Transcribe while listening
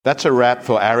That's a wrap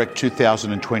for AREC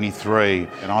 2023,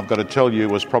 and I've got to tell you, it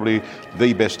was probably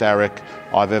the best AREC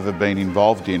I've ever been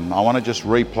involved in. I want to just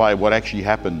replay what actually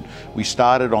happened. We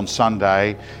started on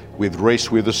Sunday with Reese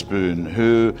Witherspoon,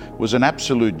 who was an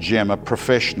absolute gem, a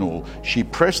professional. She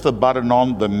pressed the button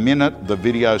on the minute the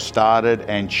video started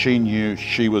and she knew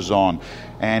she was on.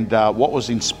 And what was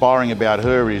inspiring about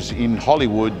her is, in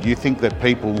Hollywood, you think that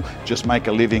people just make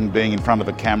a living being in front of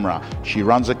a camera. She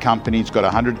runs a company, it's got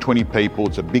 120 people,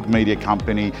 it's a big media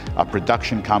company, a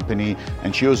production company,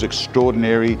 and she was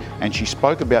extraordinary. And she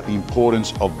spoke about the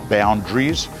importance of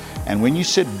boundaries. And when you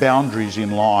set boundaries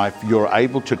in life, you're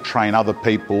able to train other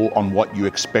people on what you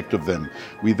expect of them.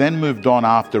 We then moved on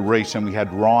after Reese and we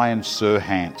had Ryan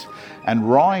Serhant. And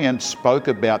Ryan spoke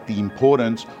about the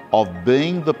importance of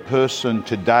being the person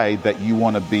today that you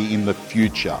want to be in the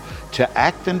future, to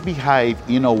act and behave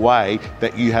in a way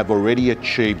that you have already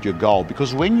achieved your goal.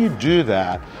 Because when you do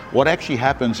that, what actually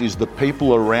happens is the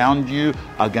people around you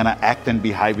are going to act and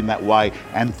behave in that way,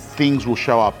 and things will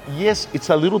show up. Yes, it's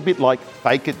a little bit like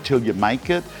fake it till you make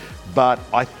it. But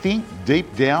I think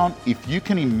deep down, if you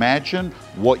can imagine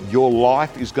what your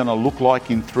life is going to look like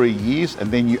in 3 years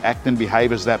and then you act and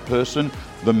behave as that person,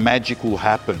 the magic will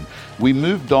happen. We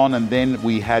moved on and then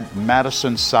we had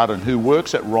Madison Sutton, who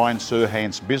works at Ryan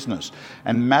Serhant's business.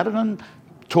 And Madison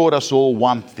taught us all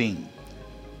one thing.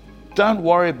 Don't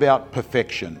worry about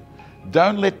perfection.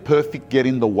 Don't let perfect get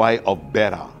in the way of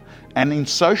better. And in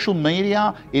social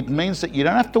media, it means that you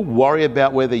don't have to worry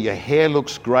about whether your hair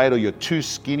looks great or you're too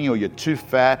skinny or you're too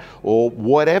fat or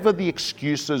whatever the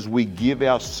excuses we give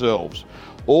ourselves.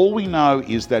 All we know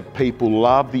is that people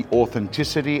love the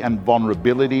authenticity and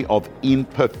vulnerability of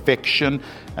imperfection,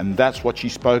 and that's what she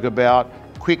spoke about.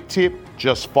 Quick tip,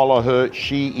 just follow her.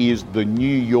 She is the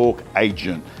New York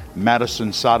agent,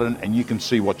 Madison Sutton, and you can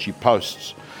see what she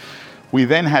posts. We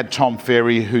then had Tom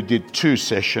Ferry, who did 2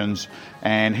 sessions,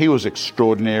 and he was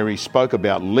extraordinary. Spoke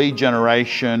about lead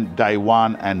generation, day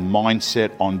 1, and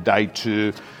mindset on day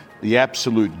 2. The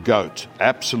absolute GOAT,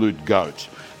 absolute GOAT.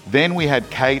 Then we had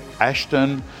Kate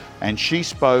Ashton, and she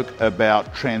spoke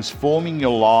about transforming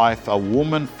your life, a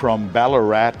woman from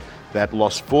Ballarat that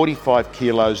lost 45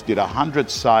 kilos, did 100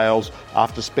 sales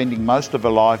after spending most of her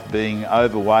life being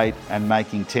overweight and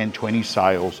making 10, 20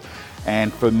 sales.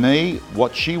 And for me,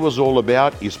 what she was all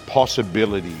about is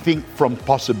possibility. Think from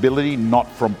possibility,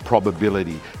 not from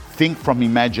probability. Think from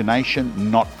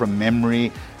imagination, not from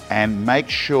memory, and make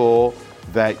sure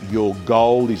that your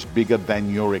goal is bigger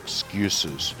than your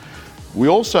excuses. We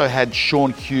also had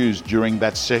Sean Hughes during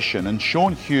that session, and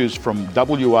Sean Hughes from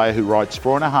WA, who writes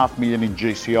 $4.5 million in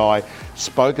GCI,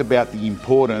 spoke about the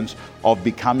importance of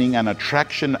becoming an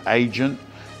attraction agent,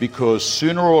 because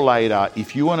sooner or later,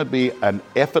 if you want to be an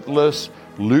effortless,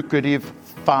 lucrative,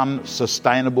 fun,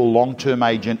 sustainable, long-term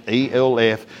agent,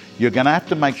 ELF, you're going to have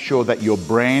to make sure that your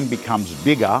brand becomes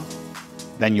bigger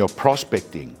than your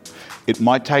prospecting. It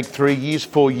might take 3 years,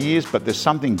 4 years, but there's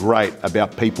something great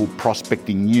about people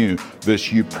prospecting you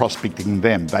versus you prospecting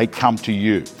them. They come to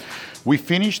you. We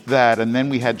finished that, and then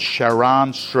we had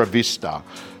Sharan Sravista,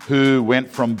 who went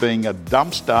from being a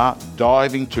dumpster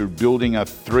diving to building a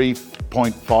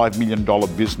 $3.5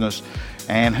 million business.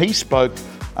 And he spoke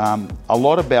a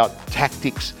lot about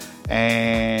tactics,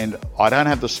 and I don't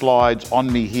have the slides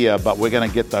on me here, but we're going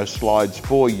to get those slides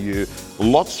for you.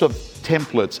 Lots of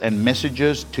templates and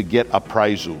messages to get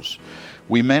appraisals.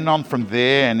 We went on from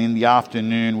there, and in the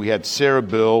afternoon we had Sarah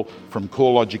Bell from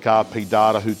CoreLogic RP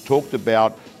Data, who talked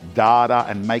about data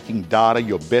and making data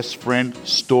your best friend,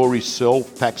 story sell,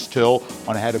 facts tell,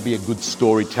 on how to be a good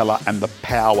storyteller and the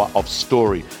power of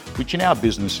story, which in our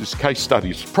business is case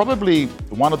studies. Probably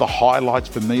one of the highlights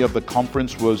for me of the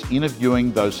conference was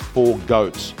interviewing those 4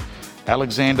 GOATs.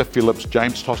 Alexander Phillips,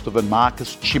 James Tostovan,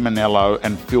 Marcus Chiminello,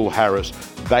 and Phil Harris.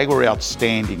 They were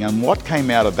outstanding. And what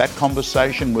came out of that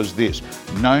conversation was this: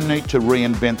 no need to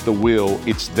reinvent the wheel,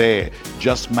 it's there.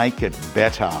 Just make it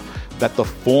better. That the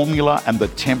formula and the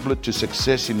template to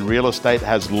success in real estate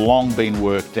has long been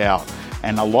worked out.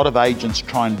 And a lot of agents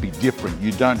try and be different.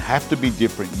 You don't have to be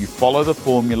different. You follow the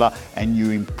formula and you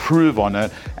improve on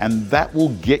it, and that will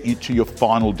get you to your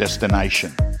final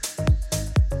destination.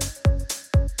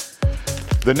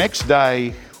 The next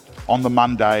day, on the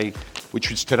Monday, which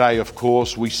was today, of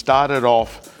course, we started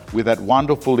off with that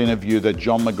wonderful interview that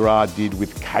John McGrath did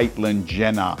with Caitlyn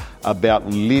Jenner about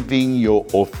living your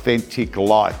authentic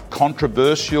life.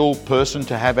 Controversial person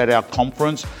to have at our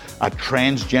conference, a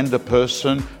transgender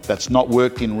person that's not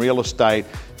worked in real estate.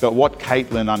 But what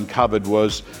Caitlyn uncovered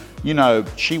was,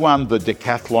 she won the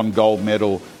decathlon gold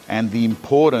medal, and the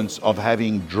importance of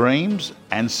having dreams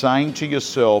and saying to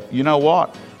yourself, you know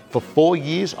what? For 4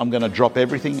 years, I'm going to drop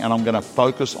everything and I'm going to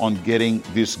focus on getting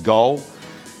this goal.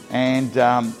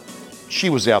 And she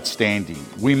was outstanding.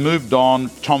 We moved on.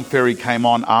 Tom Ferry came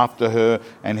on after her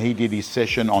and he did his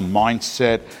session on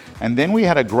mindset. And then we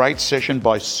had a great session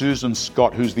by Susan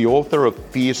Scott, who's the author of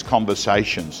Fierce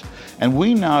Conversations. And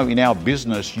we know in our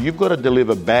business, you've got to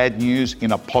deliver bad news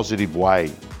in a positive way.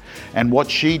 And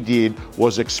what she did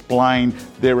was explain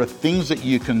there are things that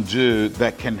you can do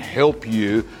that can help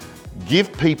you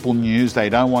give people news they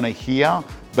don't want to hear,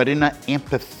 but in an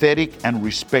empathetic and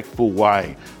respectful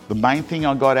way. The main thing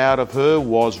I got out of her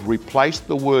was replace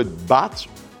the word but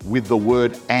with the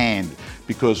word and.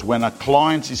 Because when a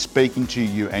client is speaking to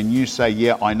you and you say,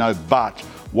 yeah, I know, but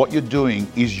what you're doing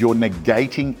is you're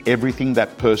negating everything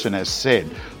that person has said.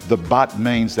 The but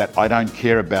means that I don't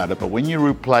care about it. But when you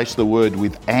replace the word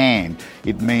with and,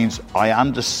 it means I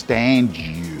understand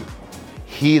you.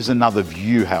 Here's another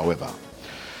view, however.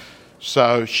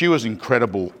 So she was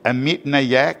incredible. Amit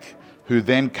Nayak, who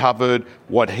then covered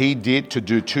what he did to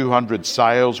do 200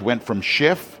 sales, went from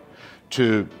chef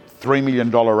to $3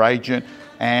 million agent.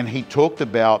 And he talked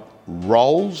about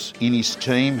roles in his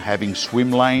team, having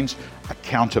swim lanes,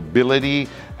 accountability,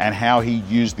 and how he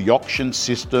used the auction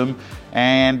system.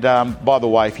 And by the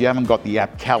way, if you haven't got the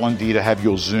app Calendar to have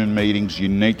your Zoom meetings, you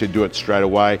need to do it straight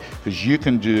away, because you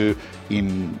can do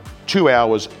in 2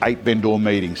 hours, 8 vendor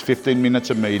meetings, 15 minutes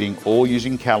a meeting, all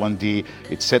using Calendar.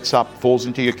 It sets up, falls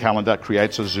into your calendar,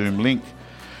 creates a Zoom link.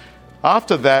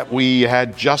 After that, we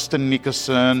had Justin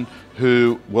Nickerson,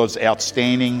 who was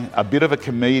outstanding, a bit of a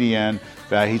comedian.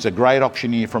 He's a great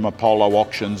auctioneer from Apollo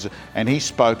Auctions, and he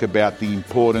spoke about the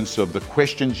importance of the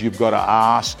questions you've got to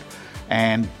ask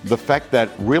and the fact that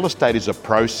real estate is a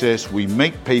process. We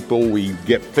meet people, we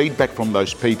get feedback from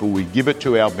those people, we give it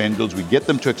to our vendors, we get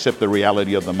them to accept the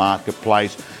reality of the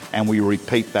marketplace, and we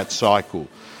repeat that cycle.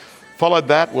 Followed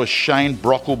that was Shane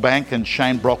Brocklebank, and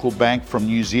Shane Brocklebank from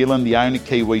New Zealand, the only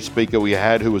Kiwi speaker we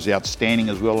had, who was outstanding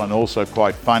as well and also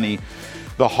quite funny.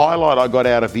 The highlight I got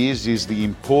out of his is the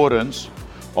importance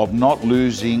of not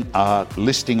losing a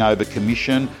listing over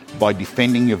commission by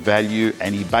defending your value.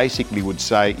 And he basically would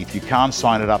say, if you can't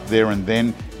sign it up there and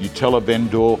then, you tell a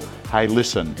vendor, hey,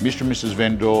 listen, Mr. and Mrs.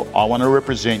 Vendor, I want to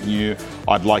represent you.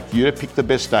 I'd like you to pick the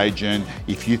best agent.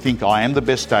 If you think I am the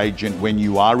best agent, when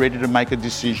you are ready to make a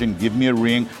decision, give me a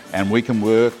ring and we can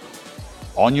work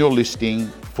on your listing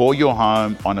for your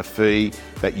home on a fee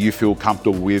that you feel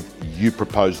comfortable with. You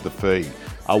propose the fee.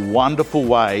 A wonderful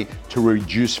way to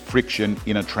reduce friction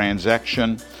in a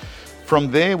transaction.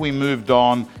 From there, we moved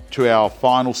on to our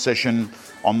final session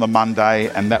on the Monday,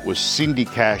 and that was Cindy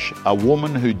Cash, a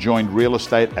woman who joined real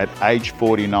estate at age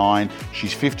 49.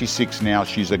 She's 56 now.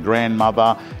 She's a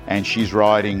grandmother, and she's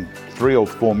writing $3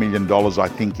 or $4 million, I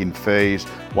think, in fees.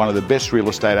 One of the best real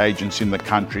estate agents in the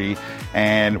country.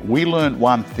 And we learned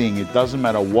one thing: it doesn't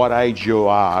matter what age you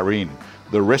are in.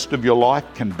 The rest of your life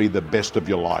can be the best of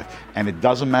your life. And it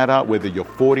doesn't matter whether you're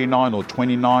 49 or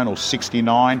 29 or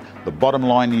 69. The bottom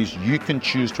line is you can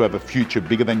choose to have a future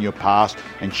bigger than your past.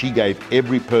 And she gave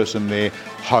every person there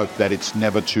hope that it's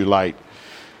never too late.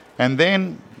 And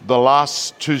then the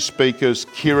last two speakers,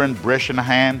 Kieran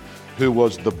Breshenhan, who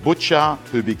was the butcher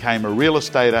who became a real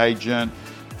estate agent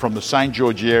from the St.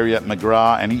 George area at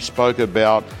McGrath. And he spoke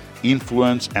about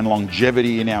influence and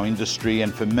longevity in our industry.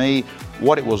 And for me,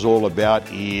 what it was all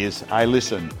about is, hey,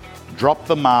 listen, drop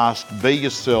the mask, be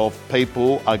yourself,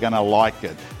 people are going to like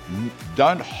it.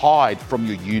 Don't hide from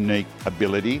your unique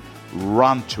ability,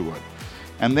 run to it.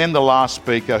 And then the last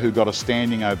speaker, who got a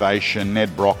standing ovation,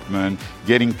 Ned Brockman,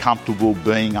 getting comfortable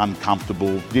being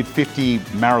uncomfortable, did 50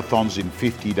 marathons in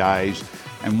 50 days.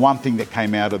 And one thing that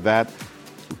came out of that,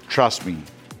 trust me,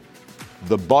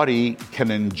 the body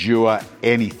can endure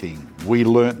anything. We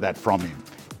learnt that from him.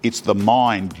 It's the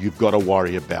mind you've got to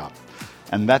worry about.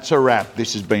 And that's a wrap.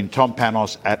 This has been Tom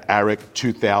Panos at AREC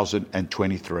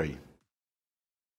 2023.